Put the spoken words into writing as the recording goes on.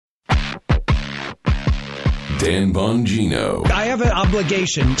Dan Bongino. I have an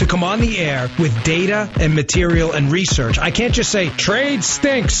obligation to come on the air with data and material and research. I can't just say, trade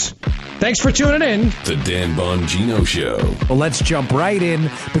stinks. Thanks for tuning in. The Dan Bongino Show. Well, let's jump right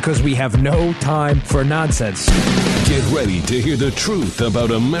in because we have no time for nonsense. Get ready to hear the truth about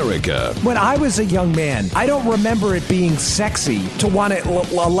America. When I was a young man, I don't remember it being sexy to want to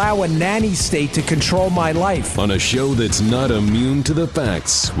allow a nanny state to control my life. On a show that's not immune to the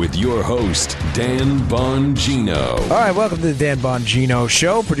facts with your host, Dan Bongino. All right, welcome to the Dan Bongino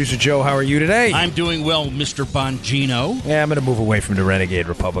Show. Producer Joe, how are you today? I'm doing well, Mr. Bongino. Yeah, I'm going to move away from the renegade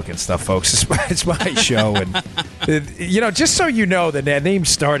Republican stuff, folks. It's my show, and just so you know, that name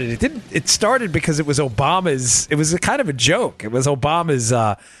started. It started because it was Obama's. It was a kind of a joke. It was Obama's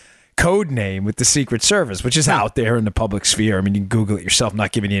code name with the Secret Service, which is out there in the public sphere. I mean, you can Google it yourself. I'm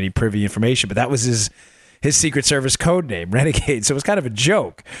not giving you any privy information, but that was his Secret Service code name, Renegade. So it was kind of a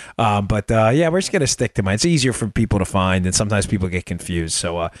joke. But we're just going to stick to mine. It's easier for people to find, and sometimes people get confused.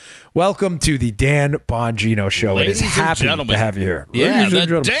 So welcome to the Dan Bongino Show. Ladies it is happy to have you here. Yeah, the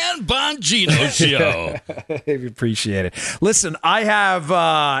Dan Bongino Show. I appreciate it. Listen, I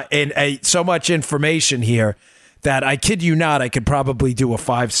have so much information here that I kid you not, I could probably do a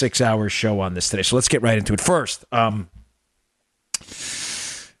 5-6 hour show on this today. So let's get right into it. First, how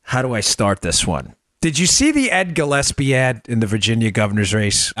do I start this one? Did you see the Ed Gillespie ad in the Virginia governor's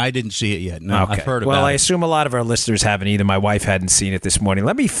race? I didn't see it yet. No, okay. I've heard about it. Well, I assume a lot of our listeners haven't either. My wife hadn't seen it this morning.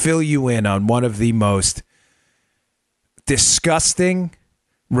 Let me fill you in on one of the most disgusting,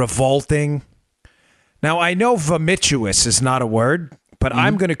 revolting. Now, I know vomitous is not a word, but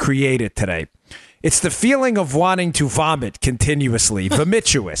I'm going to create it today. It's the feeling of wanting to vomit continuously.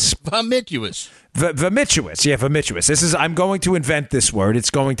 Vomitous. Vomitous. Vomitous. Yeah, vomitous. I'm going to invent this word.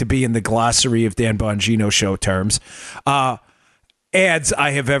 It's going to be in the glossary of Dan Bongino Show terms. Ads I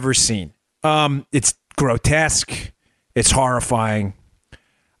have ever seen. It's grotesque. It's horrifying.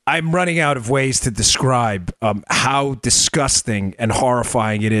 I'm running out of ways to describe how disgusting and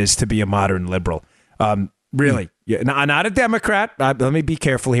horrifying it is to be a modern liberal. Really. Yeah, not a Democrat. Let me be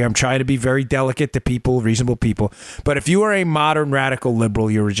careful here. I'm trying to be very delicate to people, reasonable people. But if you are a modern radical liberal,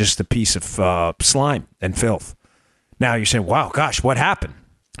 you're just a piece of slime and filth. Now you're saying, wow, gosh, what happened?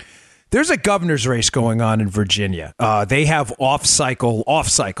 There's a governor's race going on in Virginia. They have off-cycle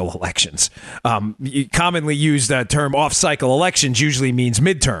elections. You commonly use that term off-cycle elections usually means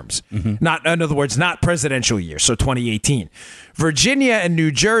midterms. Not, in other words, not presidential year, so 2018. Virginia and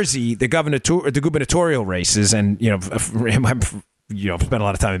New Jersey, the gubernatorial races, and I've spent a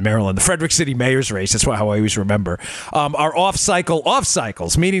lot of time in Maryland. The Frederick City mayor's race, that's how I always remember, are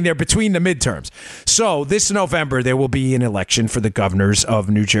off-cycles, meaning they're between the midterms. So this November, there will be an election for the governors of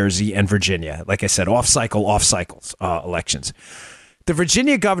New Jersey and Virginia. Like I said, off-cycles elections. The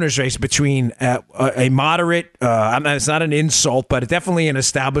Virginia governor's race between a moderate, it's not an insult, but definitely an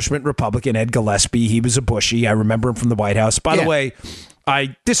establishment Republican, Ed Gillespie. He was a Bushy. I remember him from the White House. By the way,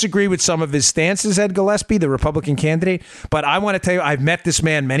 I disagree with some of his stances, Ed Gillespie, the Republican candidate. But I want to tell you, I've met this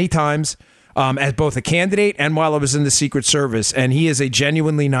man many times as both a candidate and while I was in the Secret Service. And he is a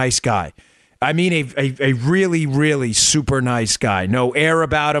genuinely nice guy. I mean, a really, really super nice guy. No air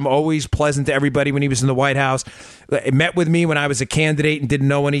about him, always pleasant to everybody when he was in the White House. Met with me when I was a candidate and didn't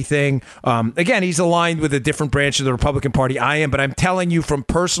know anything. Again, he's aligned with a different branch of the Republican Party. I am, but I'm telling you from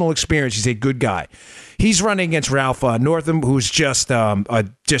personal experience, he's a good guy. He's running against Ralph Northam, who's just a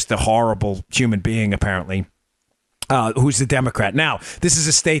horrible human being, apparently. Who's the Democrat. Now, this is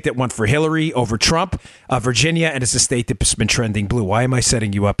a state that went for Hillary over Trump, Virginia, and it's a state that's been trending blue. Why am I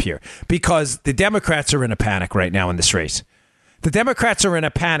setting you up here? Because the Democrats are in a panic right now in this race. The Democrats are in a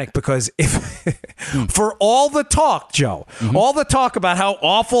panic because for all the talk, Joe, all the talk about how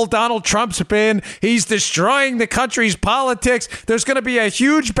awful Donald Trump's been, he's destroying the country's politics, there's going to be a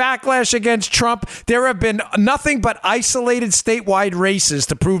huge backlash against Trump. There have been nothing but isolated statewide races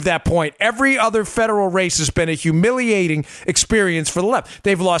to prove that point. Every other federal race has been a humiliating experience for the left.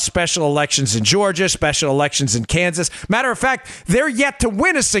 They've lost special elections in Georgia, special elections in Kansas. Matter of fact, they're yet to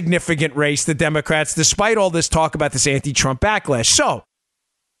win a significant race, the Democrats, despite all this talk about this anti-Trump backlash. So,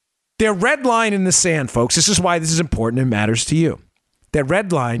 their red line in the sand, folks, this is why this is important and matters to you. Their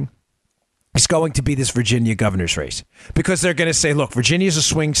red line is going to be this Virginia governor's race because they're going to say, look, Virginia's a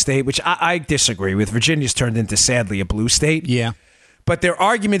swing state, which I disagree with. Virginia's turned into, sadly, a blue state. Yeah. But their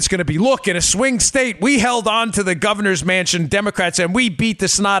argument's going to be, look, in a swing state, we held on to the governor's mansion, Democrats, and we beat the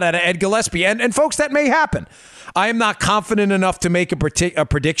snot out of Ed Gillespie. And folks, that may happen. I am not confident enough to make a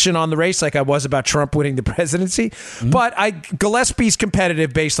prediction on the race like I was about Trump winning the presidency. But Gillespie's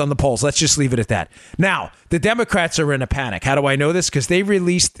competitive based on the polls. Let's just leave it at that. Now, the Democrats are in a panic. How do I know this? Because they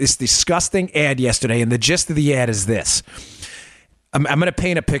released this disgusting ad yesterday, and the gist of the ad is this. I'm going to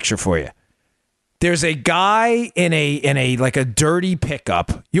paint a picture for you. There's a guy in a like a dirty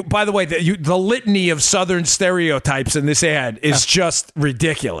pickup. By the way, the litany of Southern stereotypes in this ad is just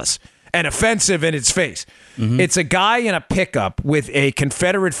ridiculous and offensive in its face. It's a guy in a pickup with a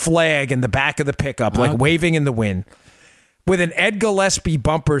Confederate flag in the back of the pickup, like waving in the wind, with an Ed Gillespie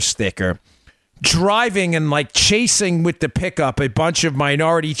bumper sticker, driving and like chasing with the pickup a bunch of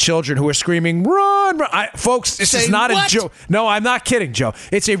minority children who are screaming, run, run. Folks, this is not a joke. No, I'm not kidding, Joe.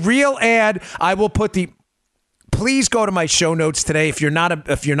 It's a real ad. I will put please go to my show notes today. If you're not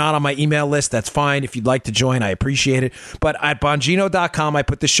on my email list, that's fine. If you'd like to join, I appreciate it. But at Bongino.com, I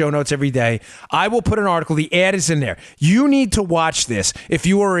put the show notes every day. I will put an article. The ad is in there. You need to watch this if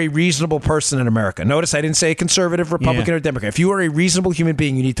you are a reasonable person in America. Notice I didn't say a conservative, Republican, or Democrat. If you are a reasonable human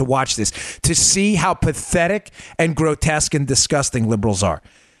being, you need to watch this to see how pathetic and grotesque and disgusting liberals are.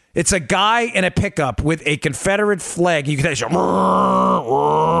 It's a guy in a pickup with a Confederate flag. You can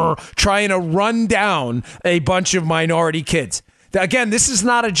tell trying to run down a bunch of minority kids. Again, this is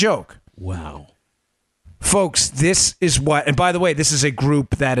not a joke. Wow. Folks, this is what, and by the way, this is a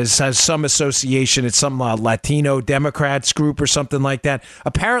group that has some association. It's some Latino Democrats group or something like that.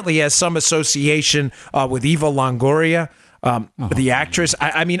 Apparently has some association with Eva Longoria, the actress.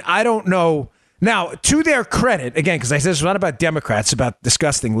 I mean, I don't know. Now, to their credit, again, because I said it's not about Democrats, it's about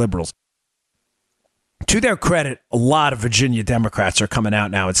disgusting liberals. To their credit, a lot of Virginia Democrats are coming out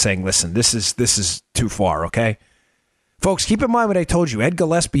now and saying, listen, this is too far, okay? Folks, keep in mind what I told you. Ed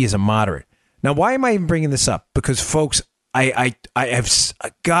Gillespie is a moderate. Now, why am I even bringing this up? Because, folks, I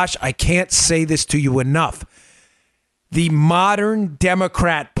can't say this to you enough. The modern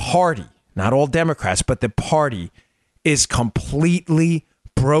Democrat Party, not all Democrats, but the party is completely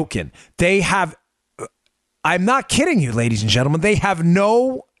broken. They have, I'm not kidding you, ladies and gentlemen, they have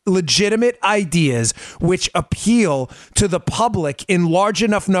no legitimate ideas which appeal to the public in large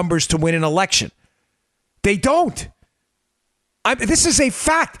enough numbers to win an election. They don't. This is a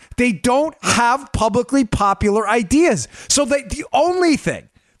fact. They don't have publicly popular ideas. So the only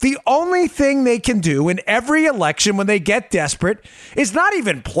thing they can do in every election when they get desperate is not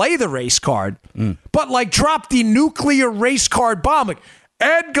even play the race card, but like drop the nuclear race card bomb. Like,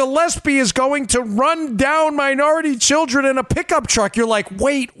 Ed Gillespie is going to run down minority children in a pickup truck. You're like,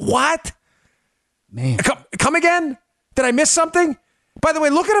 wait, what? Man. Come again? Did I miss something? By the way,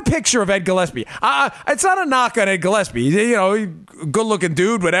 look at a picture of Ed Gillespie. It's not a knock on Ed Gillespie. You know, good-looking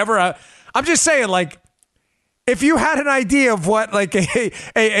dude, whatever. I'm just saying, like, if you had an idea of what like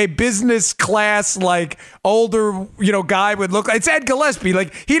a business class like older guy would look like, it's Ed Gillespie.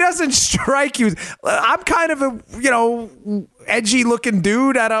 Like, he doesn't strike you. I'm kind of a edgy looking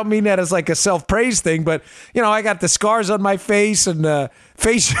dude. I don't mean that as like a self-praise thing, but I got the scars on my face and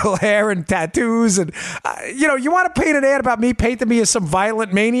facial hair and tattoos, and you want to paint an ad about me, painting me as some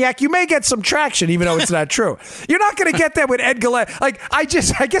violent maniac, you may get some traction, even though it's not true. You're not going to get that with Ed Gillespie. Like, I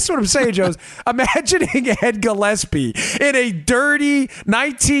guess what I'm saying, Joe, is imagining Ed Gillespie in a dirty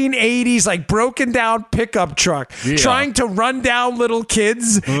 1980s like broken down pickup truck trying to run down little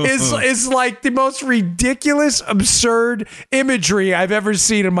kids is like the most ridiculous, absurd imagery I've ever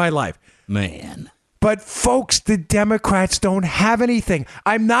seen in my life. Man. But folks, the Democrats don't have anything.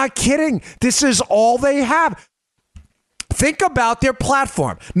 I'm not kidding. This is all they have. Think about their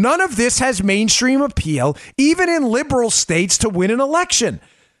platform. None of this has mainstream appeal, even in liberal states, to win an election.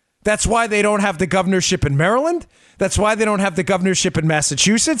 That's why they don't have the governorship in Maryland. That's why they don't have the governorship in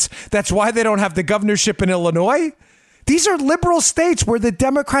Massachusetts. That's why they don't have the governorship in Illinois. These are liberal states where the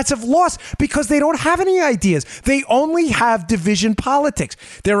Democrats have lost because they don't have any ideas. They only have division politics.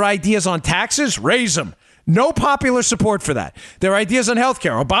 Their ideas on taxes, raise them. No popular support for that. Their ideas on health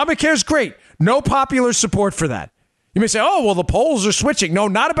care, Obamacare's great. No popular support for that. You may say, oh, well, the polls are switching. No,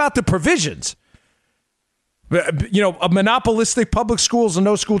 not about the provisions. A monopolistic public schools and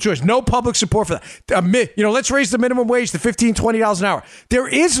no school choice. No public support for that. Let's raise the minimum wage to $15, $20 an hour. There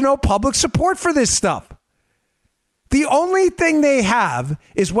is no public support for this stuff. The only thing they have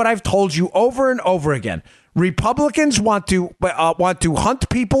is what I've told you over and over again. Republicans want to hunt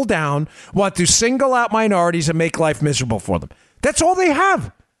people down, want to single out minorities and make life miserable for them. That's all they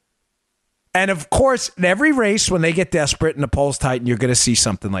have. And of course, in every race, when they get desperate and the polls tighten, you're going to see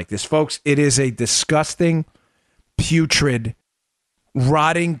something like this. Folks, it is a disgusting, putrid,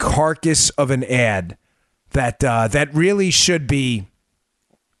 rotting carcass of an ad that really should be.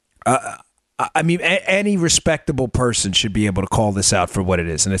 I mean, any respectable person should be able to call this out for what it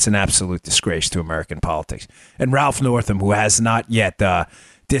is, and it's an absolute disgrace to American politics. And Ralph Northam, who has not yet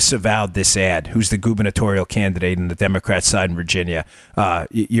disavowed this ad, who's the gubernatorial candidate in the Democrat side in Virginia,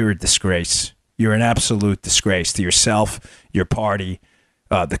 you're a disgrace. You're an absolute disgrace to yourself, your party,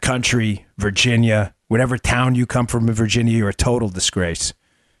 the country, Virginia, whatever town you come from in Virginia. You're a total disgrace.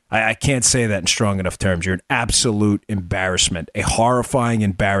 I can't say that in strong enough terms. You're an absolute embarrassment, a horrifying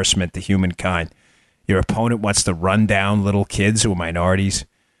embarrassment to humankind. Your opponent wants to run down little kids who are minorities.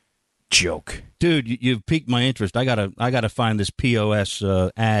 Joke. Dude, you've piqued my interest. I gotta find this POS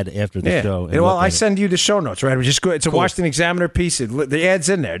ad after the show. Well, I send you the show notes, right? Just go. It's a Washington Examiner piece. The ad's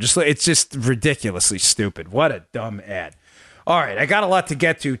in there. It's just ridiculously stupid. What a dumb ad. All right, I got a lot to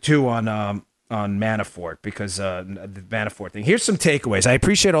get to too on Manafort, because the Manafort thing. Here's some takeaways. I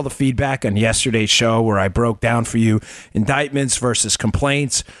appreciate all the feedback on yesterday's show where I broke down for you indictments versus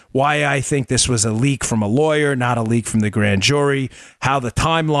complaints, why I think this was a leak from a lawyer, not a leak from the grand jury, how the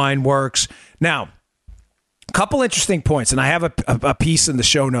timeline works. Now, a couple interesting points, and I have a piece in the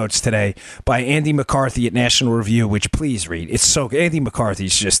show notes today by Andy McCarthy at National Review, which please read. It's so good. Andy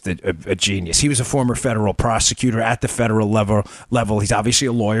McCarthy's just a genius. He was a former federal prosecutor at the federal level. He's obviously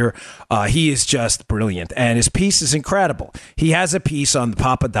a lawyer. He is just brilliant, and his piece is incredible. He has a piece on the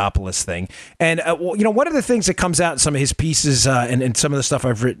Papadopoulos thing, and one of the things that comes out in some of his pieces and some of the stuff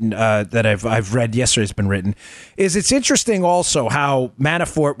I've written that I've read yesterday has been written, is it's interesting also how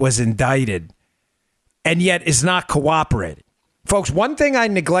Manafort was indicted and yet is not cooperating. Folks, one thing I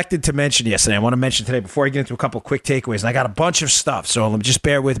neglected to mention yesterday, I want to mention today before I get into a couple quick takeaways, and I got a bunch of stuff, so just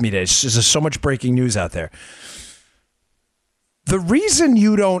bear with me today. There's so much breaking news out there. The reason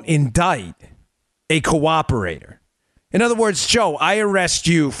you don't indict a cooperator, in other words, Joe, I arrest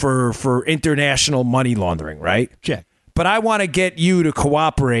you for international money laundering, right? Check. But I want to get you to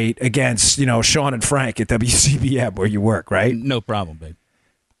cooperate against, Sean and Frank at WCBM where you work, right? No problem, babe.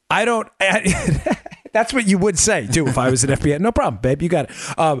 That's what you would say, too, if I was an FBI. No problem, babe. You got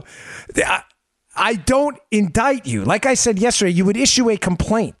it. I don't indict you. Like I said yesterday, you would issue a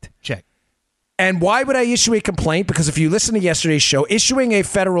complaint. Check. And why would I issue a complaint? Because if you listen to yesterday's show, issuing a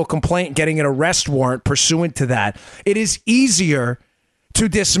federal complaint, getting an arrest warrant pursuant to that, it is easier to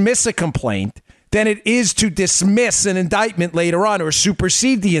dismiss a complaint than it is to dismiss an indictment later on or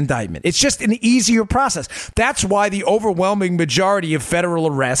supersede the indictment. It's just an easier process. That's why the overwhelming majority of federal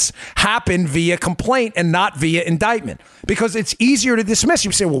arrests happen via complaint and not via indictment, because it's easier to dismiss.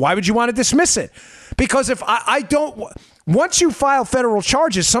 You say, well, why would you want to dismiss it? Because if I don't, once you file federal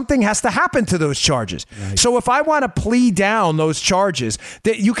charges, something has to happen to those charges. Right. So if I want to plea down those charges,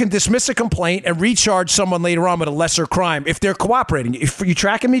 that you can dismiss a complaint and recharge someone later on with a lesser crime if they're cooperating. If you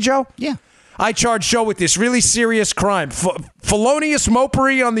tracking me, Joe? Yeah. I charge Joe with this really serious crime, felonious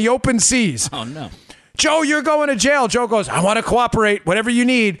mopery on the open seas. Oh, no. Joe, you're going to jail. Joe goes, I want to cooperate, whatever you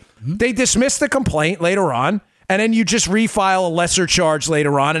need. Mm-hmm. They dismiss the complaint later on, and then you just refile a lesser charge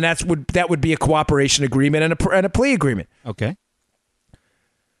later on, and that would be a cooperation agreement and a plea agreement. Okay.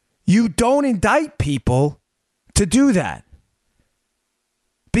 You don't indict people to do that,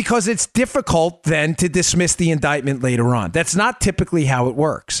 because it's difficult then to dismiss the indictment later on. That's not typically how it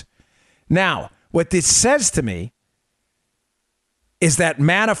works. Now, what this says to me is that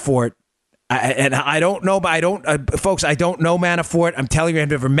Manafort, folks, I don't know Manafort. I'm telling you, I've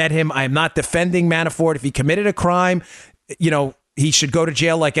never met him. I am not defending Manafort. If he committed a crime, he should go to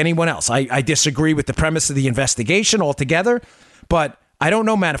jail like anyone else. I disagree with the premise of the investigation altogether, but I don't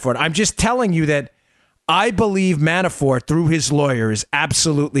know Manafort. I'm just telling you that I believe Manafort, through his lawyer, is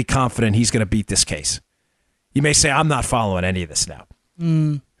absolutely confident he's going to beat this case. You may say, I'm not following any of this now.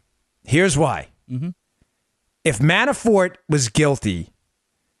 Here's why. Mm-hmm. If Manafort was guilty,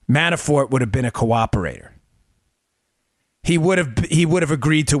 Manafort would have been a cooperator. He would have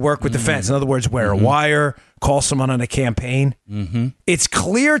agreed to work with the feds. In other words, wear a wire, call someone on a campaign. Mm-hmm. It's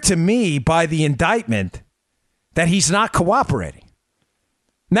clear to me by the indictment that he's not cooperating.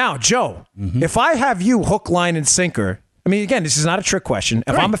 Now, Joe, if I have you hook, line, and sinker, I mean, again, this is not a trick question.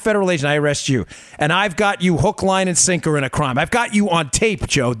 If I'm a federal agent, I arrest you, and I've got you hook, line, and sinker in a crime. I've got you on tape,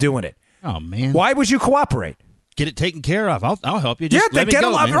 Joe, doing it. Oh, man. Why would you cooperate? Get it taken care of. I'll help you. Just let me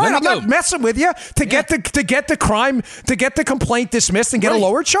go, man. Right. I'm not messing with you to get the complaint dismissed and get a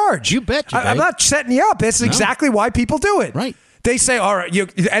lower charge. You bet. I'm not setting you up. That's exactly why people do it. Right. They say, all right,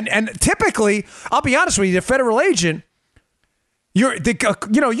 and typically, I'll be honest with you, the federal agent,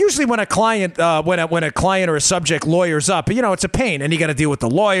 usually when a client or a subject lawyers up, it's a pain, and you got to deal with the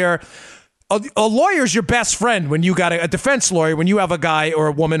lawyer. a lawyer's your best friend when you got a defense lawyer, when you have a guy or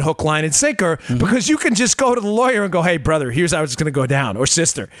a woman hook, line, and sinker, because you can just go to the lawyer and go, hey, brother, here's how it's going to go down, or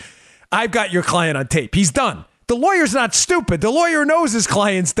sister. I've got your client on tape. He's done. The lawyer's not stupid. The lawyer knows his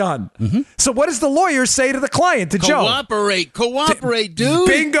client's done. So what does the lawyer say to the client, to Joe? Cooperate, dude.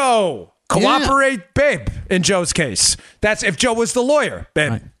 Bingo. Cooperate, babe, in Joe's case. That's if Joe was the lawyer.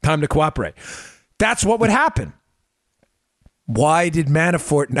 Babe, time to cooperate. That's what would happen. Why did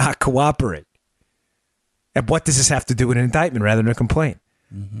Manafort not cooperate? And what does this have to do with an indictment rather than a complaint?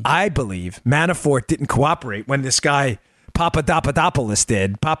 I believe Manafort didn't cooperate when this guy Papadopoulos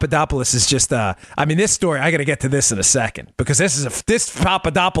did. Papadopoulos is just this story, I got to get to this in a second, because this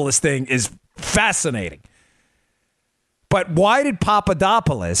Papadopoulos thing is fascinating. But why did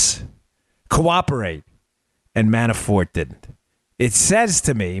Papadopoulos cooperate and Manafort didn't? It says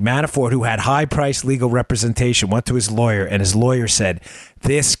to me, Manafort, who had high-priced legal representation, went to his lawyer, and his lawyer said,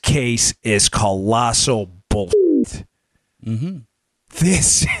 this case is colossal bullshit.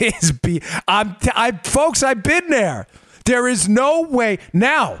 This is folks, I've been there. There is no way.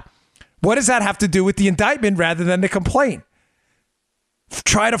 Now, what does that have to do with the indictment rather than the complaint?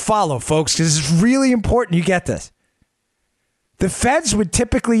 Try to follow, folks, because it's really important you get this. The feds would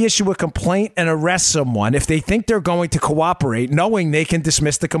typically issue a complaint and arrest someone if they think they're going to cooperate, knowing they can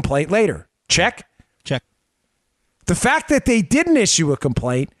dismiss the complaint later. Check? Check. The fact that they didn't issue a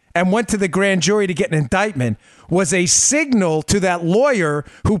complaint and went to the grand jury to get an indictment was a signal to that lawyer,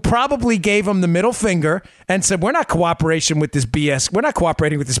 who probably gave him the middle finger and said, we're not cooperating with this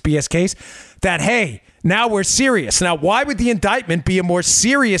BS case, that, hey, now we're serious. Now, why would the indictment be a more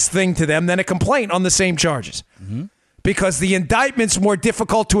serious thing to them than a complaint on the same charges? Because the indictment's more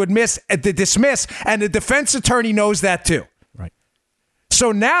difficult to dismiss, and the defense attorney knows that too. Right.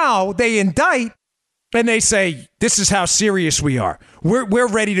 So now they indict, and they say, this is how serious we are. We're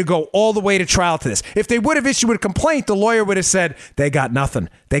ready to go all the way to trial to this. If they would have issued a complaint, the lawyer would have said, they got nothing.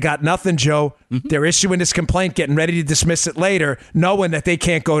 They got nothing, Joe. They're issuing this complaint, getting ready to dismiss it later, knowing that they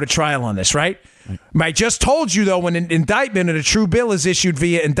can't go to trial on this, right? I just told you, though, when an indictment and a true bill is issued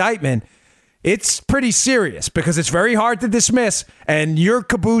via indictment, it's pretty serious, because it's very hard to dismiss, and your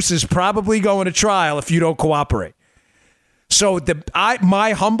caboose is probably going to trial if you don't cooperate. So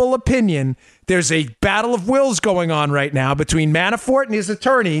my humble opinion, there's a battle of wills going on right now between Manafort and his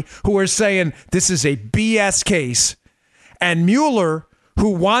attorney, who are saying this is a BS case, and Mueller,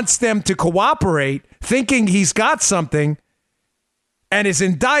 who wants them to cooperate, thinking he's got something, and is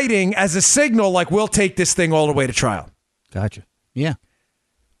indicting as a signal like, we'll take this thing all the way to trial. Gotcha. Yeah.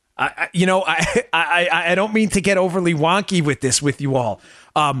 I don't mean to get overly wonky with this with you all.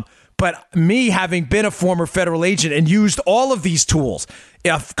 But me, having been a former federal agent and used all of these tools,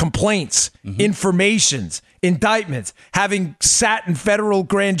 complaints, informations, indictments, having sat in federal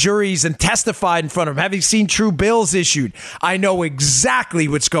grand juries and testified in front of them, having seen true bills issued, I know exactly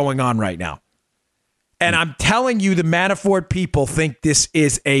what's going on right now. And I'm telling you, the Manafort people think this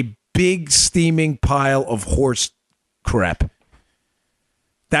is a big steaming pile of horse crap.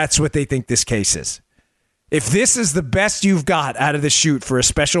 That's what they think this case is. If this is the best you've got out of the chute for a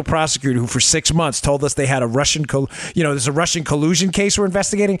special prosecutor who for 6 months told us they had a there's a Russian collusion case we're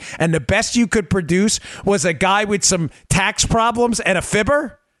investigating, and the best you could produce was a guy with some tax problems and a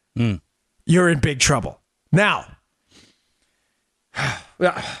fibber, you're in big trouble. Now,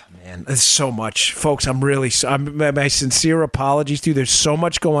 man, there's so much. Folks, my sincere apologies to you. There's so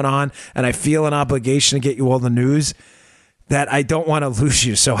much going on, and I feel an obligation to get you all the news that I don't want to lose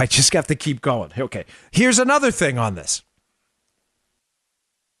you, so I just have to keep going. Okay, here's another thing on this.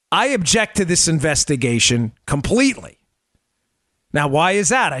 I object to this investigation completely. Now, why is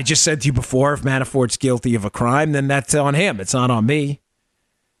that? I just said to you before, if Manafort's guilty of a crime, then that's on him. It's not on me.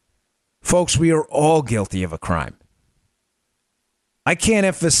 Folks, we are all guilty of a crime. I can't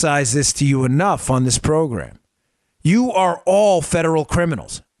emphasize this to you enough on this program. You are all federal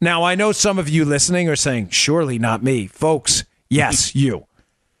criminals. Now, I know some of you listening are saying, surely not me. Folks, yes, you.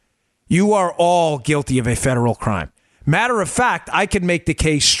 You are all guilty of a federal crime. Matter of fact, I can make the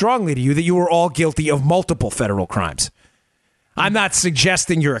case strongly to you that you are all guilty of multiple federal crimes. I'm not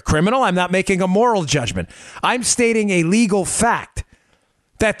suggesting you're a criminal. I'm not making a moral judgment. I'm stating a legal fact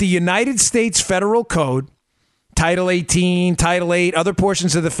that the United States Federal Code, Title 18, Title 8, other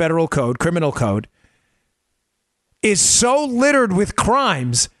portions of the federal code, criminal code, is so littered with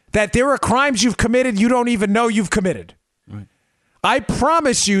crimes that there are crimes you've committed you don't even know you've committed. Right. I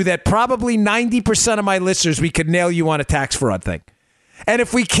promise you that probably 90% of my listeners, we could nail you on a tax fraud thing. And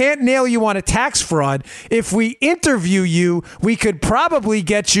if we can't nail you on a tax fraud, if we interview you, we could probably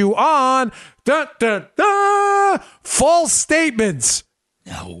get you on false statements.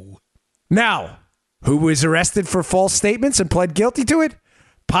 No. Now, who was arrested for false statements and pled guilty to it?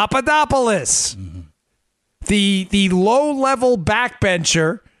 Papadopoulos, the low-level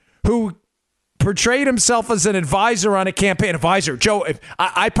backbencher who portrayed himself as an advisor on a campaign. Advisor, Joe,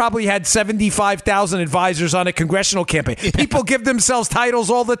 I probably had 75,000 advisors on a congressional campaign. People give themselves titles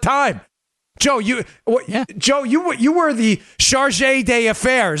all the time. Joe, you were the charge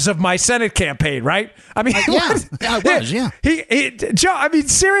d'affaires of my Senate campaign, right? I mean, I was. Joe, I mean,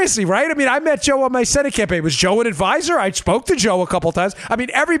 seriously, right? I mean, I met Joe on my Senate campaign. Was Joe an advisor? I spoke to Joe a couple times. I mean,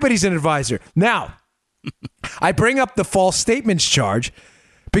 everybody's an advisor. Now, I bring up the false statements charge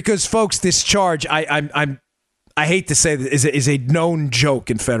because, folks, this charge, I hate to say that, is a known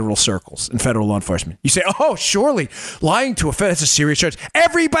joke in federal circles, in federal law enforcement. You say, oh, surely lying to that's a serious charge.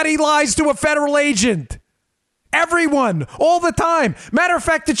 Everybody lies to a federal agent. Everyone, all the time. Matter of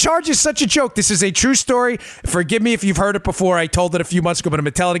fact, the charge is such a joke. This is a true story. Forgive me if you've heard it before. I told it a few months ago, but I'm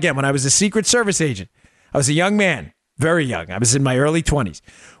going to tell it again. When I was a Secret Service agent, I was a young man, very young. I was in my early 20s.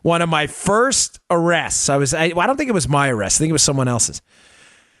 One of my first arrests, I don't think it was my arrest. I think it was someone else's.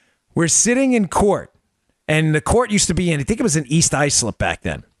 We're sitting in court. And the court used to be I think it was in East Islip back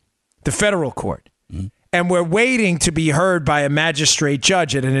then, the federal court. Mm-hmm. And we're waiting to be heard by a magistrate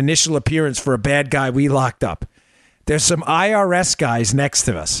judge at an initial appearance for a bad guy we locked up. There's some IRS guys next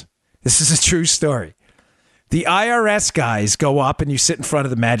to us. This is a true story. The IRS guys go up and you sit in front of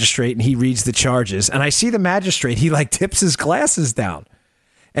the magistrate and he reads the charges. And I see the magistrate, he tips his glasses down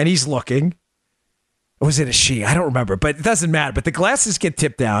and he's looking. Or was it a she? I don't remember, but it doesn't matter. But the glasses get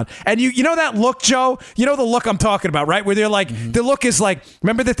tipped down. And you know that look, Joe? You know the look I'm talking about, right? Where they're the look is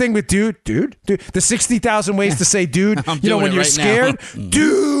remember the thing with dude? The 60,000 ways to say dude? When you're scared?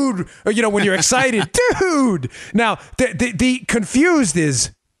 Dude! Or, when you're excited? Dude! Now, the confused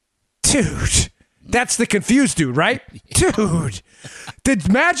is dude. That's the confused dude, right? Dude. The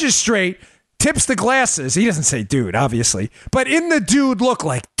magistrate tips the glasses. He doesn't say dude, obviously. But in the dude look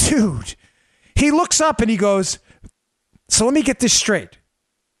dude. He looks up and he goes, so let me get this straight.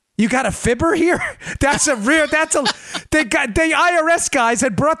 You got a fibber here? The IRS guys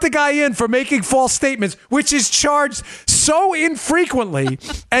had brought the guy in for making false statements, which is charged so infrequently,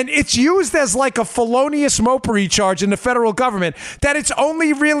 and it's used as a felonious mopery charge in the federal government that it's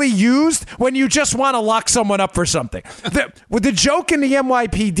only really used when you just want to lock someone up for something. With the joke in the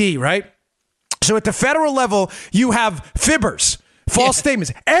NYPD, right? So at the federal level, you have fibbers. False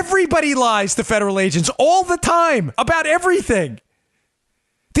statements. Everybody lies to federal agents all the time about everything.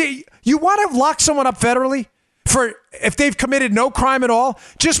 You want to lock someone up federally for if they've committed no crime at all?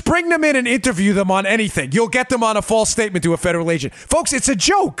 Just bring them in and interview them on anything. You'll get them on a false statement to a federal agent. Folks, it's a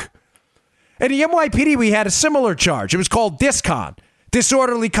joke. In the NYPD, we had a similar charge. It was called DISCON,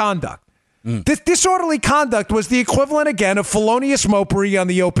 disorderly conduct. This disorderly conduct was the equivalent, again, of felonious mopery on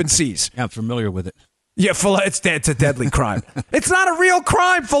the open seas. I'm familiar with it. Yeah, it's a deadly crime. It's not a real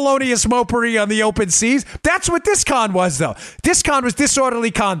crime, felonious mopery on the open seas. That's what DISCON was, though. DISCON was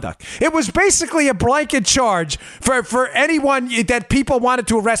disorderly conduct. It was basically a blanket charge for anyone that people wanted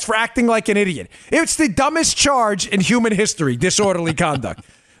to arrest for acting like an idiot. It's the dumbest charge in human history, disorderly conduct.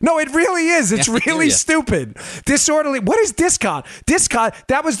 No, it really is. It's really stupid. Disorderly. What is DISCON? DISCON,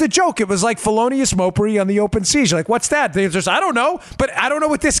 that was the joke. It was like felonious mopery on the open seas. You're like, what's that? They're just, I don't know, but I don't know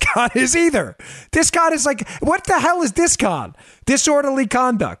what DISCON is either. DISCON is what the hell is DISCON? Disorderly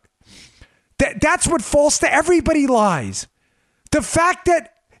conduct. That's what everybody lies. The fact that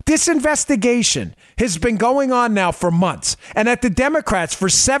this investigation has been going on now for months, and that the Democrats for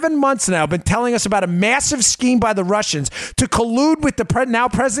 7 months now have been telling us about a massive scheme by the Russians to collude with the now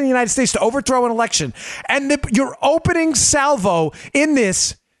President of the United States to overthrow an election. And your opening salvo in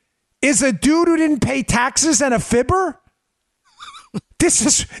this is a dude who didn't pay taxes and a fibber? This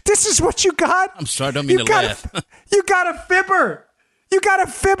is what you got? I'm sorry, I don't mean to laugh. You got a fibber. You got a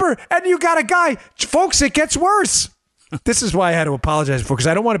fibber, and you got a guy. Folks, it gets worse. This is why I had to apologize for, because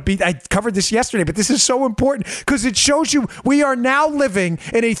I don't want to I covered this yesterday, but this is so important because it shows you we are now living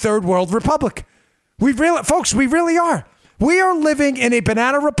in a third world republic. Folks, we really are. We are living in a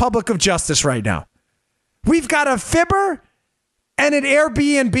banana republic of justice right now. We've got a fibber and an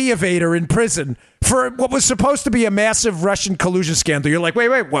Airbnb evader in prison for what was supposed to be a massive Russian collusion scandal. You're like, wait,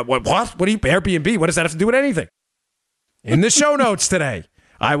 what? What do you, Airbnb? What does that have to do with anything? In the show notes today,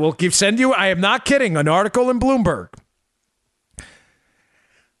 I will send you, I am not kidding, an article in Bloomberg.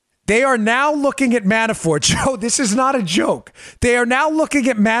 They are now looking at Manafort. Joe, this is not a joke. They are now looking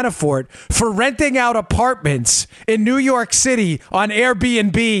at Manafort for renting out apartments in New York City on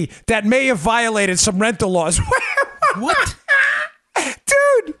Airbnb that may have violated some rental laws. What?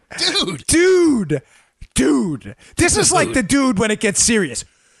 Dude. This is like the dude when it gets serious.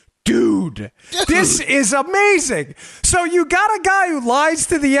 Dude, this is amazing. So you got a guy who lies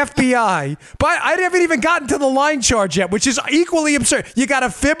to the FBI, but I haven't even gotten to the line charge yet, which is equally absurd. You got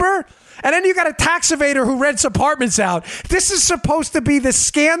a fibber, and then you got a tax evader who rents apartments out. This is supposed to be the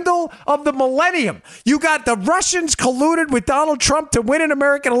scandal of the millennium. You got the Russians colluded with Donald Trump to win an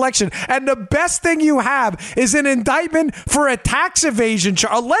American election, and the best thing you have is an indictment for a tax evasion,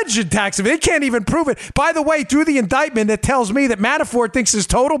 alleged tax evasion. They can't even prove it. By the way, through the indictment, it tells me that Manafort thinks this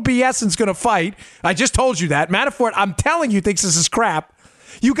total BS and is going to fight. I just told you that. Manafort, I'm telling you, thinks this is crap.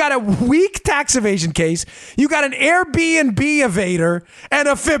 You got a weak tax evasion case. You got an Airbnb evader and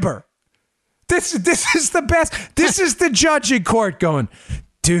a fibber. This is the best. This is the judge in court going,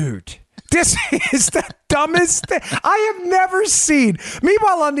 dude, this is the dumbest thing I have never seen.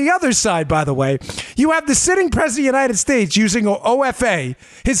 Meanwhile, on the other side, by the way, you have the sitting president of the United States using OFA,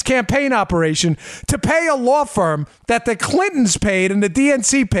 his campaign operation, to pay a law firm that the Clintons paid and the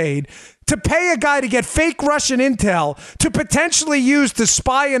DNC paid to pay a guy to get fake Russian intel to potentially use to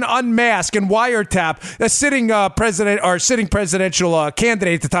spy and unmask and wiretap a sitting president or sitting presidential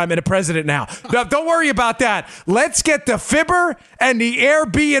candidate at the time and a president now. No, don't worry about that. Let's get the fibber and the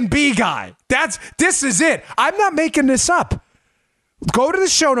Airbnb guy. This is it. I'm not making this up. Go to the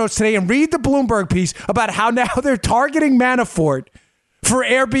show notes today and read the Bloomberg piece about how now they're targeting Manafort for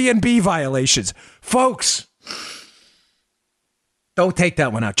Airbnb violations. Folks, don't take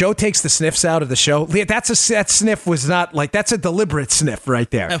that one out. Joe takes the sniffs out of the show. That sniff was not like, that's a deliberate sniff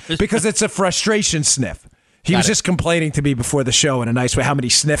right there because it's a frustration sniff. He was just complaining to me before the show in a nice way how many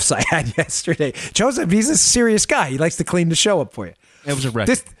sniffs I had yesterday. He's a serious guy. He likes to clean the show up for you. It was a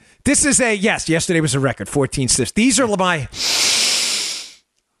record. This is yesterday was a record, 14 sniffs. These are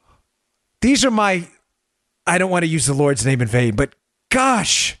my, I don't want to use the Lord's name in vain, but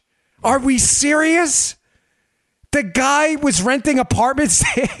gosh, are we serious? The guy was renting apartments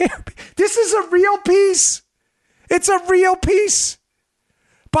there. This is a real piece. It's a real piece.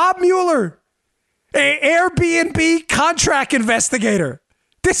 Bob Mueller, Airbnb contract investigator.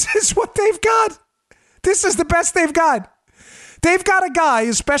 This is what they've got. This is the best they've got. They've got a guy,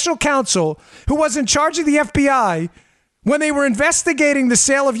 a special counsel, who was in charge of the FBI when they were investigating the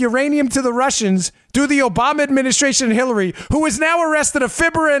sale of uranium to the Russians through the Obama administration and Hillary, who is now arrested a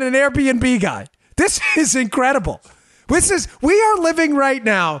fibber and an Airbnb guy. This is incredible. We are living right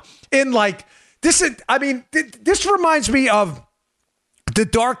now in this reminds me of the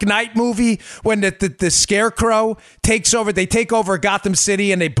Dark Knight movie when the Scarecrow takes over. They take over Gotham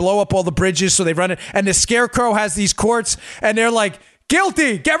City and they blow up all the bridges, so they run it. And the Scarecrow has these courts and they're like,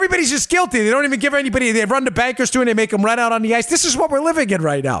 guilty. Everybody's just guilty. They don't even give anybody. They run the bankers through and they make them run out on the ice. This is what we're living in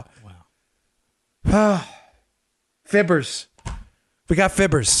right now. Wow. Fibbers. We got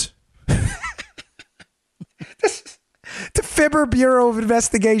fibbers. The Fibber Bureau of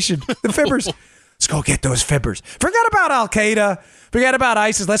Investigation. The fibbers. Let's go get those fibbers. Forget about Al-Qaeda. Forget about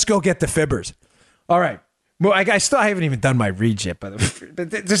ISIS. Let's go get the fibbers. All right. Well, I haven't even done my read yet, but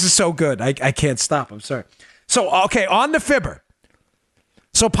this is so good. I can't stop. I'm sorry. So, okay, on the fibber.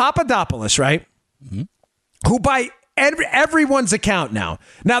 So Papadopoulos, right? Mm-hmm. Who by everyone's account now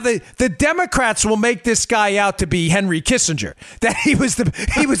the Democrats will make this guy out to be Henry Kissinger, that he was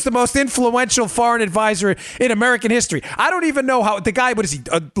the most influential foreign advisor in American history. I don't even know how the guy, what is he,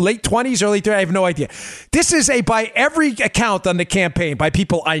 late 20s, early 30s? I have no idea. This is by every account on the campaign, by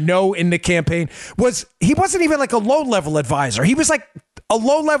people I know in the campaign, he wasn't even like a low-level advisor. He was like a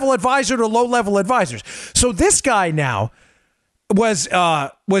low-level advisor to low-level advisors. So this guy now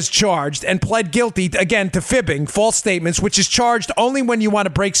was charged and pled guilty again to fibbing, false statements, which is charged only when you want to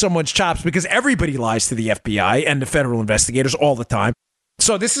break someone's chops because everybody lies to the FBI and the federal investigators all the time.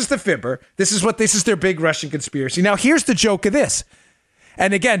 So this is the fibber. This is their big Russian conspiracy. Now here's the joke of this.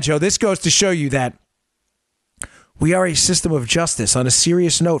 And again, Joe, this goes to show you that we are a system of justice. On a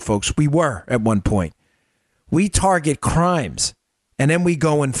serious note, folks, we were at one point. We target crimes and then we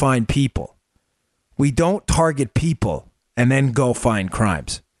go and find people. We don't target people and then go find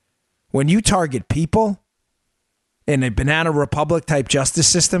crimes. When you target people in a Banana Republic type justice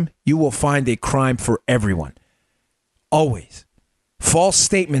system, you will find a crime for everyone. Always. False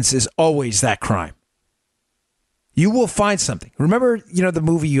statements is always that crime. You will find something. Remember, the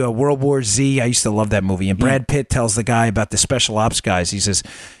movie World War Z? I used to love that movie. And Brad Pitt tells the guy about the special ops guys. He says,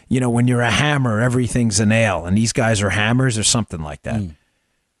 when you're a hammer, everything's a nail. And these guys are hammers or something like that.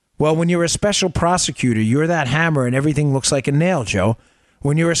 Well, when you're a special prosecutor, you're that hammer and everything looks like a nail, Joe.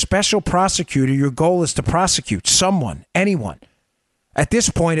 When you're a special prosecutor, your goal is to prosecute someone, anyone. At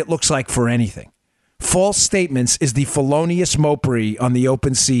this point, it looks like for anything. False statements is the felonious mopery on the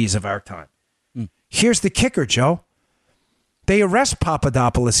open seas of our time. Here's the kicker, Joe. They arrest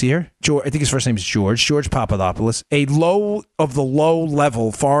Papadopoulos here. I think his first name is George Papadopoulos, a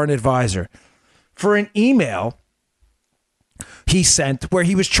low-level foreign advisor, for an email he sent where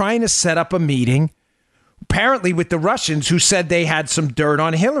he was trying to set up a meeting, apparently with the Russians, who said they had some dirt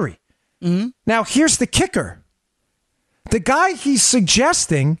on Hillary. Mm-hmm. Now, here's the kicker. The guy he's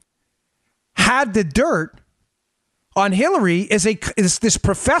suggesting had the dirt on Hillary is this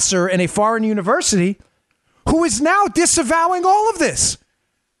professor in a foreign university who is now disavowing all of this.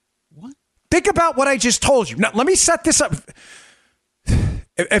 What? Think about what I just told you. Now, let me set this up.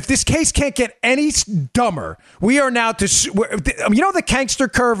 If this case can't get any dumber, we are now to, the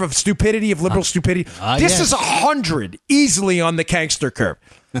Kankster curve of stupidity, of liberal stupidity. This is 100 easily on the Kankster curve.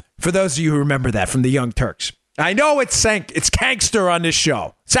 For those of you who remember that from the Young Turks. I know it's Kankster on this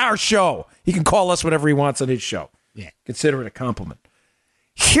show. It's our show. He can call us whatever he wants on his show. Yeah. Consider it a compliment.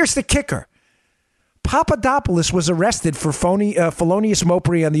 Here's the kicker. Papadopoulos was arrested for felonious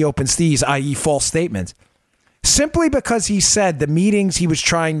mopery on the open seas, i.e. false statements, simply because he said the meetings he was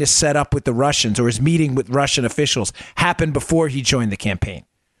trying to set up with the Russians, or his meeting with Russian officials, happened before he joined the campaign.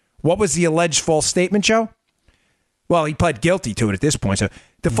 What was the alleged false statement, Joe? Well, he pled guilty to it at this point. So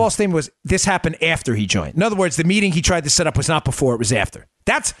the false statement was this happened after he joined. In other words, the meeting he tried to set up was not before, it was after.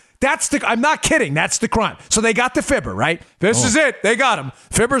 I'm not kidding. That's the crime. So they got the fibber, right? This is it. They got him.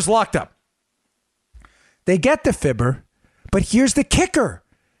 Fibber's locked up. They get the fibber, but here's the kicker.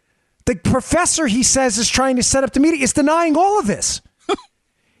 The professor, he says, is trying to set up the meeting, is denying all of this.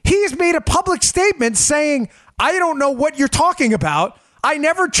 He has made a public statement saying, I don't know what you're talking about. I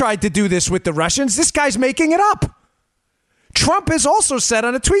never tried to do this with the Russians. This guy's making it up. Trump has also said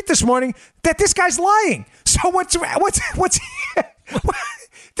on a tweet this morning that this guy's lying. So what's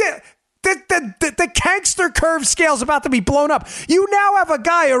the Kankster curve scale's about to be blown up. You now have a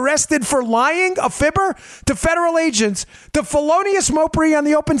guy arrested for lying, a fibber, to federal agents, the felonious mopery on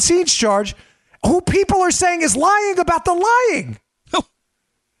the open seas charge, who people are saying is lying about the lying.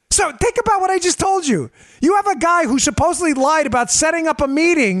 So think about what I just told you. You have a guy who supposedly lied about setting up a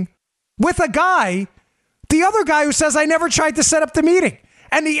meeting with a guy, the other guy who says, I never tried to set up the meeting.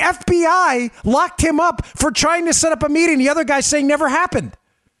 And the FBI locked him up for trying to set up a meeting. The other guy saying never happened.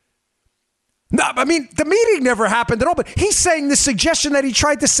 No, I mean, the meeting never happened at all, but he's saying the suggestion that he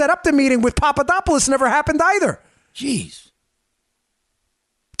tried to set up the meeting with Papadopoulos never happened either. Jeez.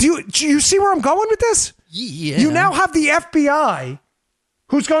 Do you see where I'm going with this? Yeah. You now have the FBI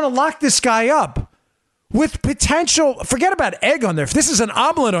who's going to lock this guy up with potential, forget about egg on there. If this is an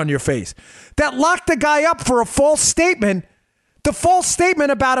omelet on your face, that locked the guy up for a false statement. The false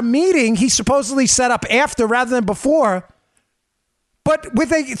statement about a meeting he supposedly set up after rather than before. But with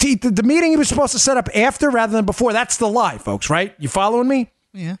the meeting he was supposed to set up after rather than before, that's the lie, folks, right? You following me?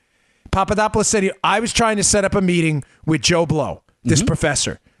 Yeah. Papadopoulos said, I was trying to set up a meeting with Joe Blow, this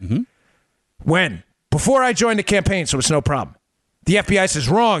professor. Mm-hmm. When? Before I joined the campaign, so it's no problem. The FBI says,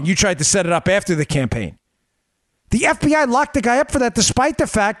 wrong, you tried to set it up after the campaign. The FBI locked the guy up for that despite the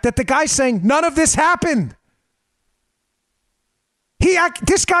fact that the guy's saying none of this happened.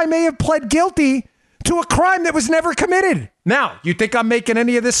 This guy may have pled guilty to a crime that was never committed. Now, you think I'm making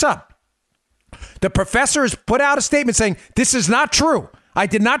any of this up? The professor has put out a statement saying, this is not true. I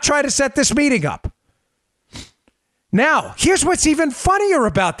did not try to set this meeting up. Now, here's what's even funnier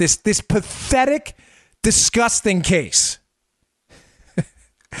about this pathetic, disgusting case.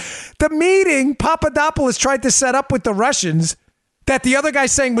 The meeting Papadopoulos tried to set up with the Russians that the other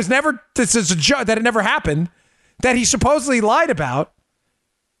guy's saying was never, this is a joke, that it never happened, that he supposedly lied about,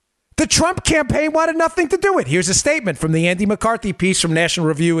 the Trump campaign wanted nothing to do with. Here's a statement from the Andy McCarthy piece from National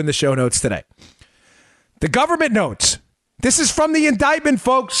Review in the show notes today. The government notes, this is from the indictment,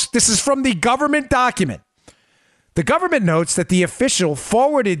 folks. This is from the government document. The government notes that the official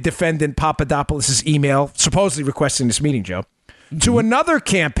forwarded defendant Papadopoulos' email, supposedly requesting this meeting, Joe, to another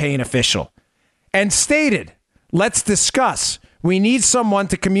campaign official and stated, let's discuss. We need someone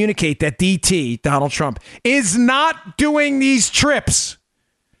to communicate that DT, Donald Trump, is not doing these trips.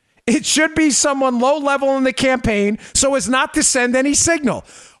 It should be someone low level in the campaign so as not to send any signal.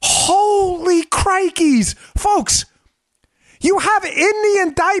 Holy crikeys. Folks, you have in the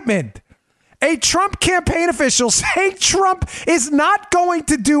indictment a Trump campaign official saying Trump is not going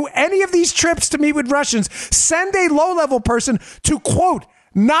to do any of these trips to meet with Russians. Send a low level person to, quote,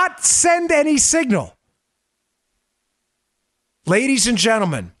 not send any signal. Ladies and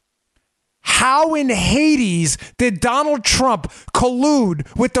gentlemen, how in Hades did Donald Trump collude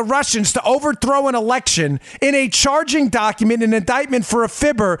with the Russians to overthrow an election in a charging document, an indictment for a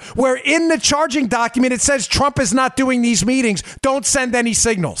fibber, where in the charging document it says Trump is not doing these meetings, don't send any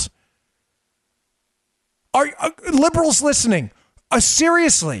signals? Are liberals listening?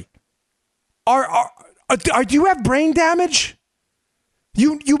 Seriously, do you have brain damage?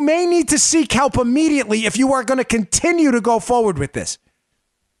 You may need to seek help immediately if you are going to continue to go forward with this.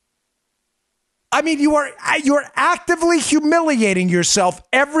 I mean, you're actively humiliating yourself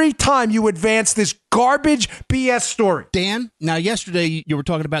every time you advance this garbage BS story. Dan, now yesterday you were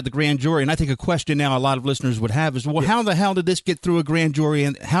talking about the grand jury, and I think a question now a lot of listeners would have is, well, how the hell did this get through a grand jury,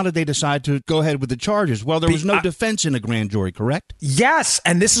 and how did they decide to go ahead with the charges? Well, there was no defense in a grand jury, correct? Yes,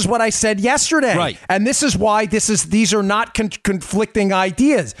 and this is what I said yesterday. Right. And this is why these are not conflicting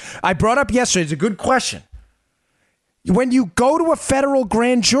ideas. I brought up yesterday, it's a good question. When you go to a federal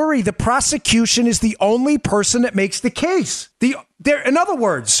grand jury, the prosecution is the only person that makes the case. In other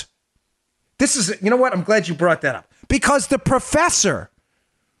words, this is, you know what? I'm glad you brought that up. Because the professor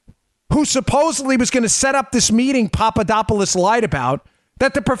who supposedly was going to set up this meeting Papadopoulos lied about,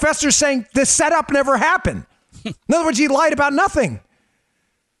 that the professor's saying the setup never happened. In other words, he lied about nothing.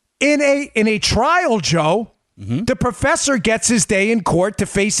 In a trial, Joe, the professor gets his day in court to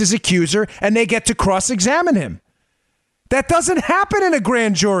face his accuser, and they get to cross-examine him. That doesn't happen in a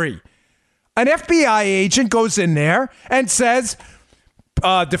grand jury. An FBI agent goes in there and says,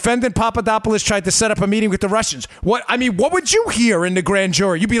 defendant Papadopoulos tried to set up a meeting with the Russians. What would you hear in the grand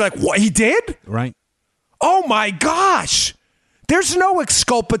jury? You'd be like, what, he did? Right. Oh, my gosh. There's no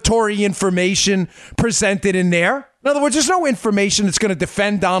exculpatory information presented in there. In other words, there's no information that's going to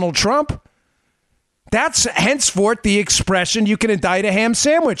defend Donald Trump. That's henceforth the expression you can indict a ham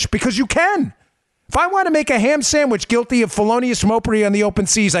sandwich, because you can. If I want to make a ham sandwich guilty of felonious mopery on the open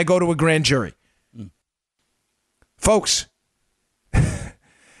seas, I go to a grand jury. Folks,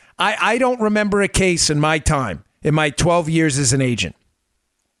 I don't remember a case in my time, in my 12 years as an agent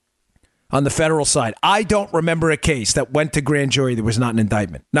on the federal side. I don't remember a case that went to grand jury that was not an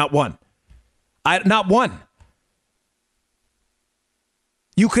indictment. Not one. Not one.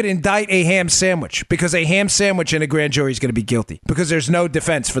 You could indict a ham sandwich because a ham sandwich in a grand jury is going to be guilty because there's no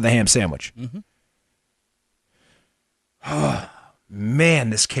defense for the ham sandwich. Oh,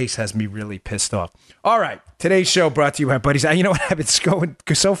 man, this case has me really pissed off. All right. Today's show brought to you by Buddies. You know what? I've been going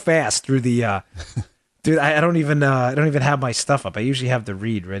so fast through the dude, I don't even have my stuff up. I usually have the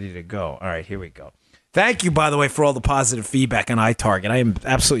read ready to go. All right, here we go. Thank you, by the way, for all the positive feedback on iTarget. I am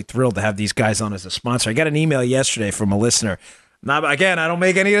absolutely thrilled to have these guys on as a sponsor. I got an email yesterday from a listener. Now, again, I don't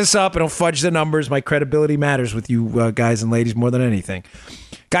make any of this up. I don't fudge the numbers. My credibility matters with you guys and ladies more than anything.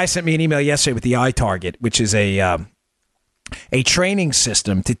 Guy sent me an email yesterday with the iTarget, which is a training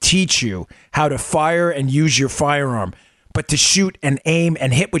system to teach you how to fire and use your firearm, but to shoot and aim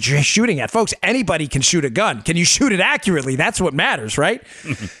and hit what you're shooting at. Folks, anybody can shoot a gun. Can you shoot it accurately? That's what matters, right?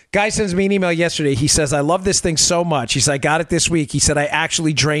 Guy sends me an email yesterday. He says, I love this thing so much. He said, I got it this week. He said, I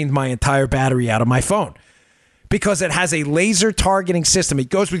actually drained my entire battery out of my phone because it has a laser targeting system. It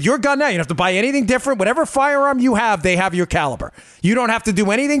goes with your gun now. You don't have to buy anything different. Whatever firearm you have, they have your caliber. You don't have to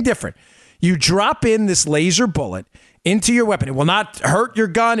do anything different. You drop in this laser bullet into your weapon. It will not hurt your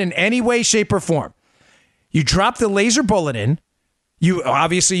gun in any way, shape, or form. You drop the laser bullet in. You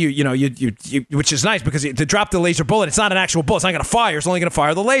obviously, which is nice because to drop the laser bullet, it's not an actual bullet. It's not going to fire. It's only going to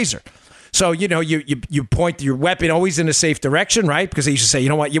fire the laser. So, you point your weapon always in a safe direction, right? Because they used to say, you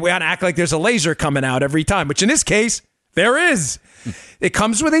know what, you want to act like there's a laser coming out every time, which in this case, there is. It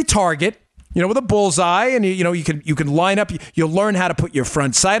comes with a target. With a bullseye, and you can line up. You'll learn how to put your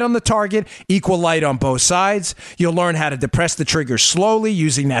front sight on the target, equal light on both sides. You'll learn how to depress the trigger slowly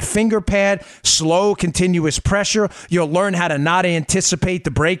using that finger pad, slow, continuous pressure. You'll learn how to not anticipate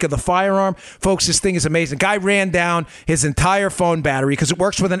the break of the firearm. Folks, this thing is amazing. Guy ran down his entire phone battery because it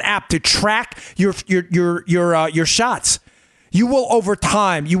works with an app to track your shots. You will, over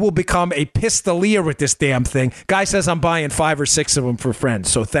time, you will become a pistolier with this damn thing. Guy says I'm buying 5 or 6 of them for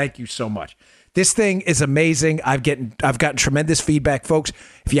friends, so thank you so much. This thing is amazing. I've gotten tremendous feedback, folks.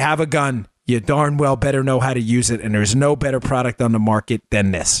 If you have a gun, you darn well better know how to use it, and there's no better product on the market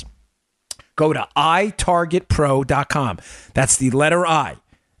than this. Go to itargetpro.com. That's the letter I.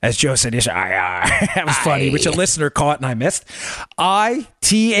 As Joe said, that was funny, which a listener caught and I missed.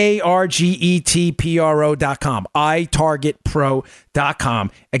 itargetpro.com.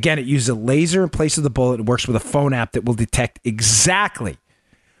 itargetpro.com. Again, it uses a laser in place of the bullet. It works with a phone app that will detect exactly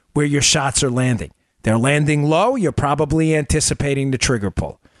where your shots are landing. They're landing low. You're probably anticipating the trigger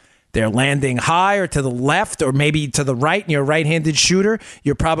pull. They're landing high or to the left or maybe to the right and you're a right-handed shooter.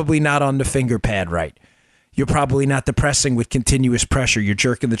 You're probably not on the finger pad right. You're probably not depressing with continuous pressure. You're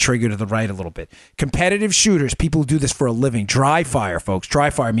jerking the trigger to the right a little bit. Competitive shooters, people who do this for a living. Dry fire, folks. Dry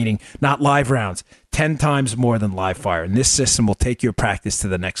fire meaning not live rounds. 10 times more than live fire. And this system will take your practice to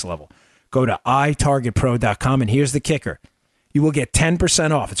the next level. Go to itargetpro.com, and here's the kicker. You will get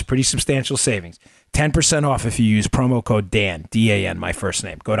 10% off. It's pretty substantial savings. 10% off if you use promo code Dan, D-A-N, my first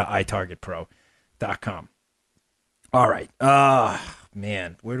name. Go to itargetpro.com. All right.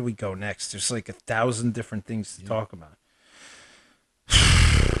 Man, where do we go next? There's like 1,000 different things to talk about.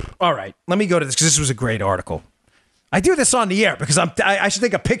 All right, let me go to this because this was a great article. I do this on the air because I should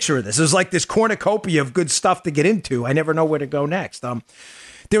take a picture of this. There's like this cornucopia of good stuff to get into. I never know where to go next.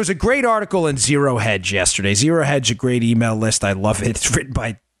 There was a great article in Zero Hedge yesterday. Zero Hedge, a great email list. I love it. It's written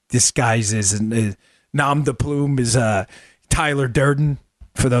by this guy's nom de plume is Tyler Durden.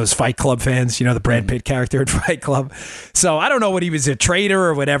 For those Fight Club fans, you know, the Brad Pitt character in Fight Club. So I don't know what he was, a trader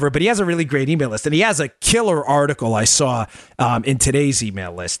or whatever, but he has a really great email list. And he has a killer article I saw in today's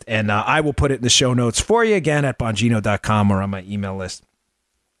email list. And I will put it in the show notes for you again at Bongino.com or on my email list.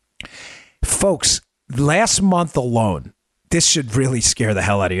 Folks, last month alone, this should really scare the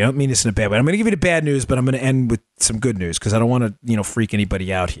hell out of you. I don't mean this in a bad way. I'm going to give you the bad news, but I'm going to end with some good news because I don't want to, freak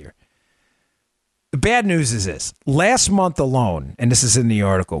anybody out here. The bad news is this. Last month alone, and this is in the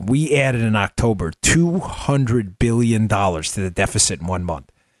article, we added in October $200 billion to the deficit in 1 month.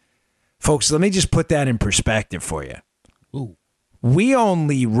 Folks, let me just put that in perspective for you. Ooh. We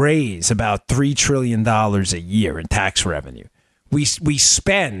only raise about $3 trillion a year in tax revenue. We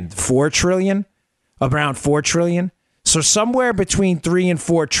spend $4 trillion, around $4 trillion. So somewhere between 3 and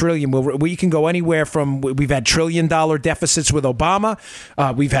 4 trillion, we can go anywhere from, we've had $1 trillion deficits with Obama.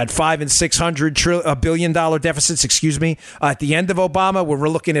 We've had $500 and $600 billion deficits, at the end of Obama, where we're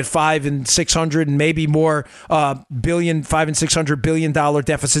looking at $500 and $600 and maybe more $500 and $600 billion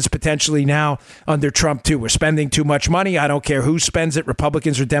deficits potentially now under Trump too. We're spending too much money. I don't care who spends it,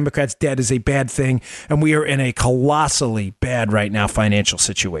 Republicans or Democrats. Debt is a bad thing. And we are in a colossally bad right now financial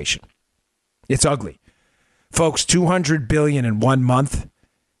situation. It's ugly. Folks, $200 billion in 1 month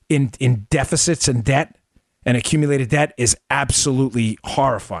in deficits and debt and accumulated debt is absolutely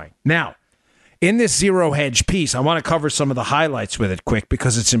horrifying. Now, in this Zero Hedge piece, I want to cover some of the highlights with it quick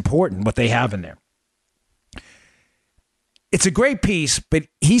because it's important what they have in there. It's a great piece, but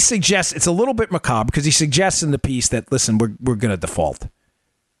he suggests, it's a little bit macabre because he suggests in the piece that, listen, we're going to default.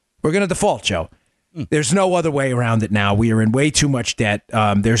 We're going to default, Joe. There's no other way around it now. We are in way too much debt.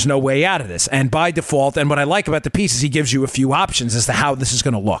 There's no way out of this. And by default, and what I like about the piece is he gives you a few options as to how this is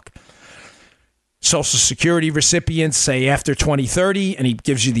going to look. Social Security recipients, say after 2030, and he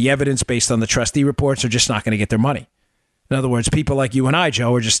gives you the evidence based on the trustee reports, are just not going to get their money. In other words, people like you and I,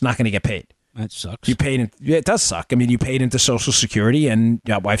 Joe, are just not going to get paid. That sucks. It does suck. I mean, you paid into Social Security, and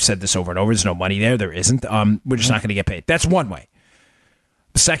I've said this over and over. There's no money there. There isn't. We're just not going to get paid. That's one way.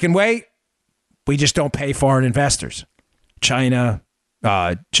 The second way, we just don't pay foreign investors. China,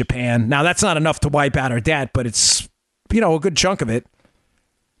 Japan. Now, that's not enough to wipe out our debt, but it's, a good chunk of it.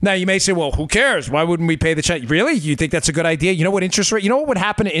 Now, you may say, well, who cares? Why wouldn't we pay the Chinese? Really? You think that's a good idea? You know what interest rate? You know what would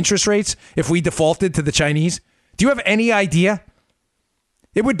happen to interest rates if we defaulted to the Chinese? Do you have any idea?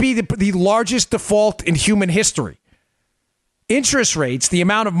 It would be the largest default in human history. Interest rates, the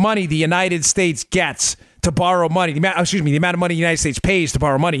amount of money the United States gets to borrow money, the amount of money the United States pays to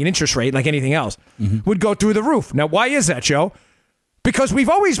borrow money, an interest rate, like anything else, would go through the roof. Now, why is that, Joe? Because we've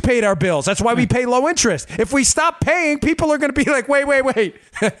always paid our bills. That's why we pay low interest. If we stop paying, people are going to be like, wait.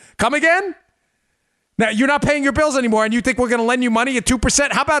 Come again? Now, you're not paying your bills anymore, and you think we're going to lend you money at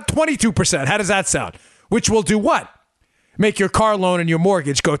 2%? How about 22%? How does that sound? Which will do what? Make your car loan and your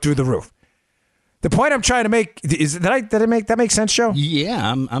mortgage go through the roof. The point I'm trying to make is that make sense, Joe?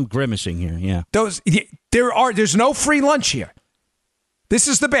 Yeah, I'm grimacing here. Yeah, there's no free lunch here. This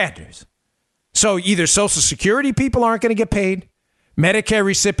is the bad news. So either Social Security people aren't going to get paid, Medicare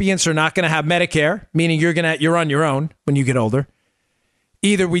recipients are not going to have Medicare, meaning you're on your own when you get older.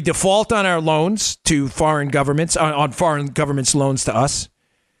 Either we default on our loans to foreign governments, on foreign governments' loans to us,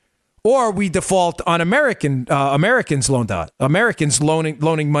 or we default on Americans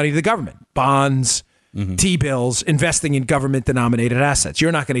loaning money to the government, bonds, T-bills, investing in government-denominated assets.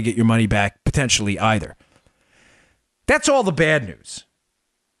 You're not going to get your money back potentially either. That's all the bad news.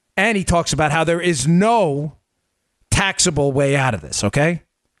 And he talks about how there is no taxable way out of this, okay?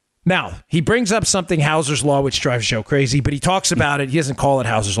 Now, he brings up something, Hauser's Law, which drives Joe crazy, but he talks about it. He doesn't call it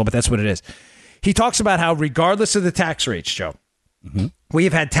Hauser's Law, but that's what it is. He talks about how regardless of the tax rates, Joe, we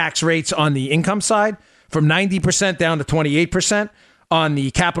have had tax rates on the income side from 90% down to 28%, on the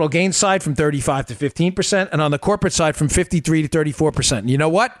capital gains side from 35 to 15%, and on the corporate side from 53 to 34%. And you know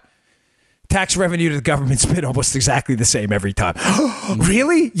what? tax revenue to the government's been almost exactly the same every time.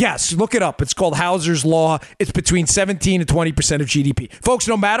 Really? Yes. Look it up. It's called Hauser's Law. It's between 17 and 20% of GDP. Folks,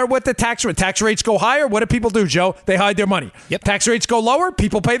 no matter what the tax rates go higher, what do people do, Joe? They hide their money. Yep. Tax rates go lower,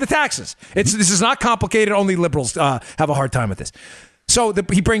 people pay the taxes. This is not complicated. Only liberals have a hard time with this. So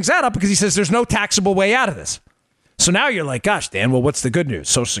he brings that up because he says there's no taxable way out of this. So now you're like, gosh, Dan, well, what's the good news?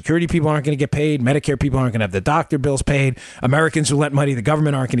 Social Security people aren't going to get paid. Medicare people aren't going to have the doctor bills paid. Americans who lent money to the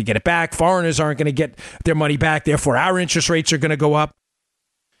government aren't going to get it back. Foreigners aren't going to get their money back. Therefore, our interest rates are going to go up.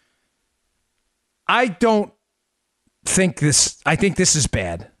 I think this is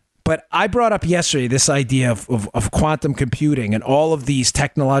bad. But I brought up yesterday this idea of quantum computing and all of these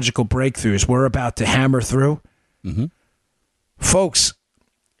technological breakthroughs we're about to hammer through. Mm-hmm. Folks,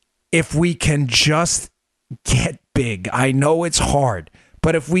 if we can just get big. I know it's hard,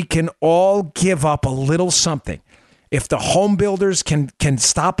 but if we can all give up a little something, if the home builders can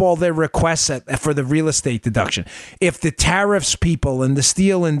stop all their requests for the real estate deduction, if the tariffs people and the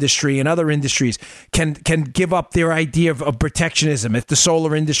steel industry and other industries can give up their idea of protectionism, if the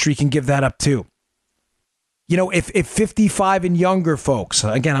solar industry can give that up too. You know, if 55 and younger folks,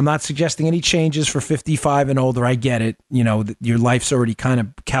 again, I'm not suggesting any changes for 55 and older. I get it. You know, your life's already kind of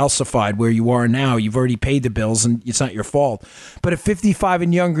calcified where you are now. You've already paid the bills and it's not your fault. But if 55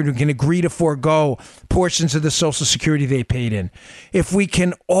 and younger can agree to forego portions of the Social Security they paid in, if we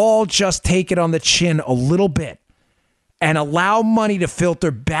can all just take it on the chin a little bit and allow money to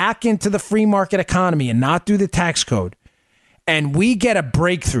filter back into the free market economy and not through the tax code, and we get a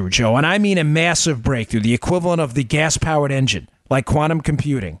breakthrough, Joe, and I mean a massive breakthrough, the equivalent of the gas-powered engine, like quantum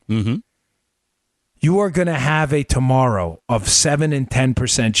computing, you are going to have a tomorrow of 7 and 10%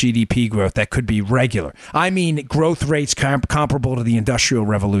 GDP growth that could be regular. I mean growth rates comparable to the Industrial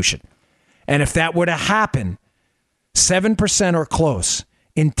Revolution. And if that were to happen, 7% or close,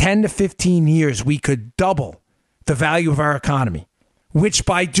 in 10 to 15 years, we could double the value of our economy, which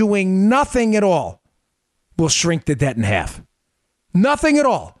by doing nothing at all will shrink the debt in half. Nothing at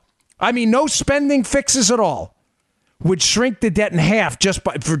all. I mean, no spending fixes at all would shrink the debt in half just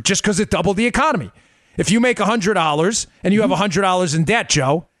because it doubled the economy. If you make $100 and you have $100 in debt,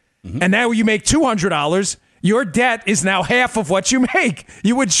 Joe, and now you make $200, your debt is now half of what you make.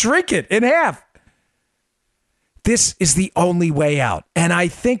 You would shrink it in half. This is the only way out. And I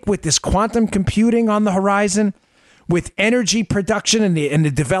think with this quantum computing on the horizon, with energy production and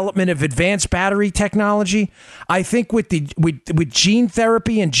the development of advanced battery technology, I think with gene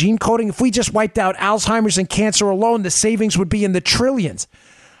therapy and gene coding, if we just wiped out Alzheimer's and cancer alone, the savings would be in the trillions.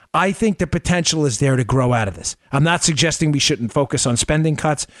 I think the potential is there to grow out of this. I'm not suggesting we shouldn't focus on spending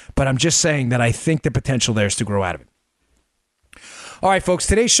cuts, but I'm just saying that I think the potential there is to grow out of it. All right, folks,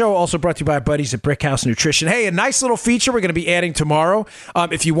 today's show also brought to you by our buddies at Brickhouse Nutrition. Hey, a nice little feature we're going to be adding tomorrow.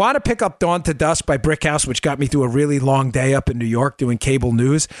 If you want to pick up Dawn to Dusk by Brickhouse, which got me through a really long day up in New York doing cable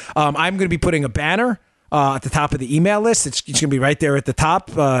news, I'm going to be putting a banner at the top of the email list. It's going to be right there at the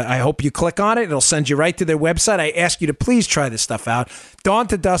top. I hope you click on it. It'll send you right to their website. I ask you to please try this stuff out. Dawn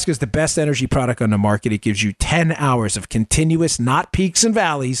to Dusk is the best energy product on the market. It gives you 10 hours of continuous, not peaks and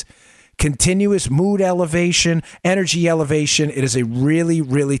valleys, continuous mood elevation, energy elevation. It is a really,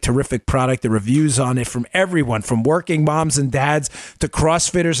 really terrific product. The reviews on it from everyone, from working moms and dads to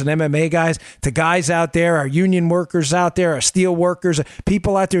CrossFitters and MMA guys to guys out there, our union workers out there, our steel workers,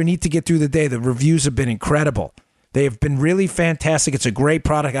 people out there who need to get through the day. The reviews have been incredible. They have been really fantastic. It's a great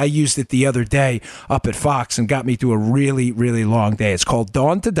product. I used it the other day up at Fox and got me through a really, really long day. It's called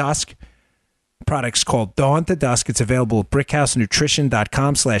Dawn to Dusk. Product's called Dawn to Dusk. It's available at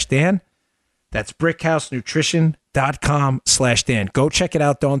brickhousenutrition.com/Dan. That's brickhousenutrition.com/Dan. Go check it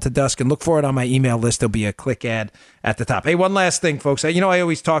out, Dawn to Dusk, and look for it on my email list. There'll be a click ad at the top. Hey, one last thing, folks. You know, I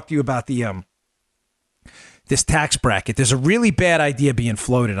always talk to you about the this tax bracket. There's a really bad idea being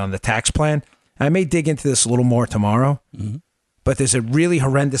floated on the tax plan. I may dig into this a little more tomorrow, but there's a really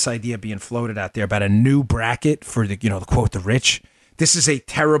horrendous idea being floated out there about a new bracket for the, the quote, the rich. This is a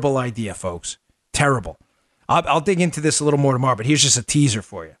terrible idea, folks. Terrible. I'll dig into this a little more tomorrow, but here's just a teaser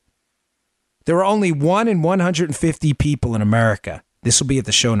for you. There are only 1 in 150 people in America, this will be at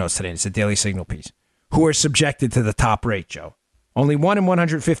the show notes today, it's a Daily Signal piece, who are subjected to the top rate, Joe. Only 1 in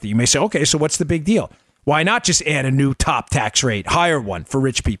 150. You may say, okay, so what's the big deal? Why not just add a new top tax rate, higher one for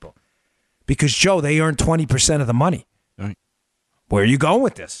rich people? Because, Joe, they earn 20% of the money. Right. Where are you going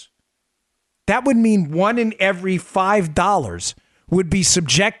with this? That would mean 1 in every $5 would be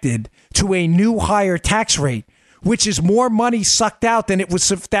subjected to a new higher tax rate, which is more money sucked out than it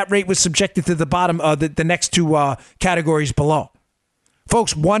was if that rate was subjected to the bottom of the next two categories below.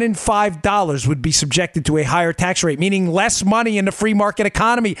 Folks, $1 in $5 would be subjected to a higher tax rate, meaning less money in the free market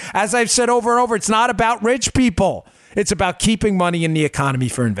economy. As I've said over and over, it's not about rich people. It's about keeping money in the economy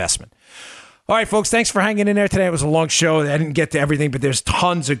for investment. All right, folks, thanks for hanging in there today. It was a long show. I didn't get to everything, but there's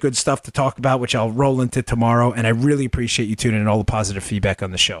tons of good stuff to talk about, which I'll roll into tomorrow. And I really appreciate you tuning in, all the positive feedback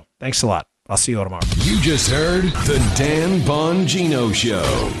on the show. Thanks a lot. I'll see you all tomorrow. You just heard The Dan Bongino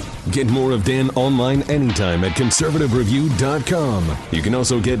Show. Get more of Dan online anytime at conservativereview.com. You can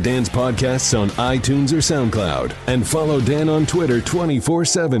also get Dan's podcasts on iTunes or SoundCloud. And follow Dan on Twitter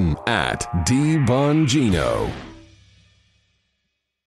 24/7 at DBongino.